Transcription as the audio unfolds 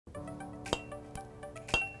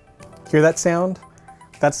Hear that sound?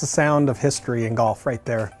 That's the sound of history in golf right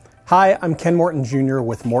there. Hi, I'm Ken Morton Jr.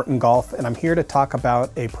 with Morton Golf, and I'm here to talk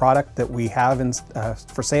about a product that we have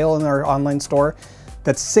for sale in our online store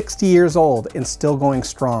that's 60 years old and still going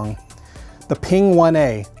strong. The Ping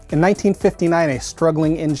 1A. In 1959, a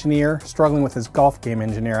struggling with his golf game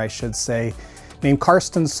engineer, I should say, named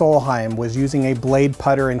Karsten Solheim was using a blade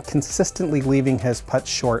putter and consistently leaving his putts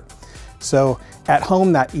short. So at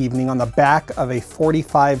home that evening, on the back of a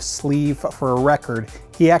 45 sleeve for a record,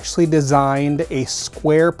 he actually designed a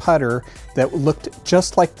square putter that looked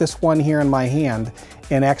just like this one here in my hand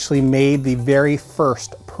and actually made the very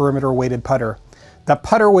first perimeter weighted putter. That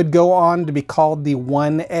putter would go on to be called the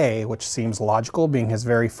 1A, which seems logical being his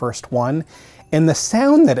very first one. And the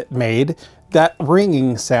sound that it made, that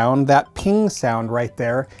ringing sound, that ping sound right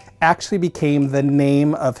there, actually became the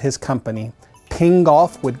name of his company. Ping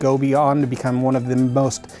Golf would go on to become one of the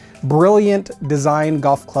most brilliant design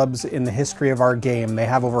golf clubs in the history of our game. They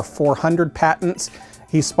have over 400 patents.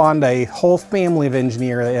 He spawned a whole family of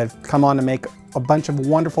engineers that have come on to make a bunch of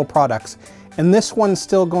wonderful products. And this one's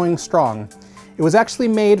still going strong. It was actually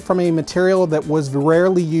made from a material that was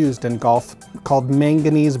rarely used in golf called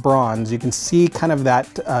manganese bronze. You can see kind of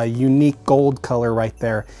that unique gold color right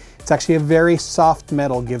there. It's actually a very soft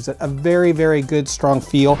metal, gives it a very, very good strong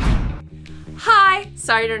feel. Hi,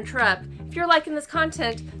 sorry to interrupt. If you're liking this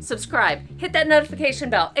content, subscribe, hit that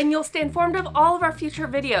notification bell, and you'll stay informed of all of our future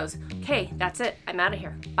videos. Okay, that's it. I'm out of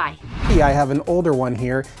here. Bye. I have an older one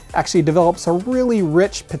here. Actually develops a really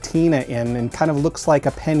rich patina in and kind of looks like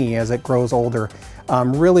a penny as it grows older.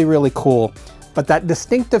 Really, really cool. But that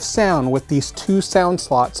distinctive sound with these two sound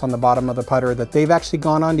slots on the bottom of the putter that they've actually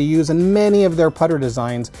gone on to use in many of their putter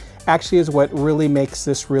designs actually is what really makes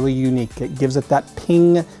this really unique. It gives it that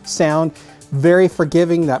ping sound. Very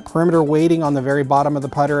forgiving. That perimeter weighting on the very bottom of the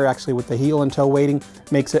putter, actually with the heel and toe weighting,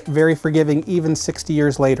 makes it very forgiving even 60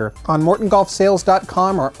 years later. On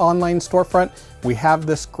MortonGolfSales.com, our online storefront, we have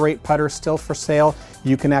this great putter still for sale.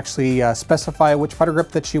 You can actually specify which putter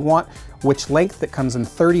grip that you want, which length. That comes in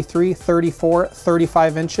 33, 34,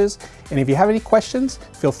 35 inches. And if you have any questions,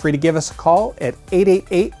 feel free to give us a call at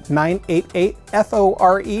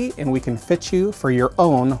 888-988-FORE and we can fit you for your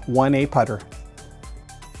own 1A putter.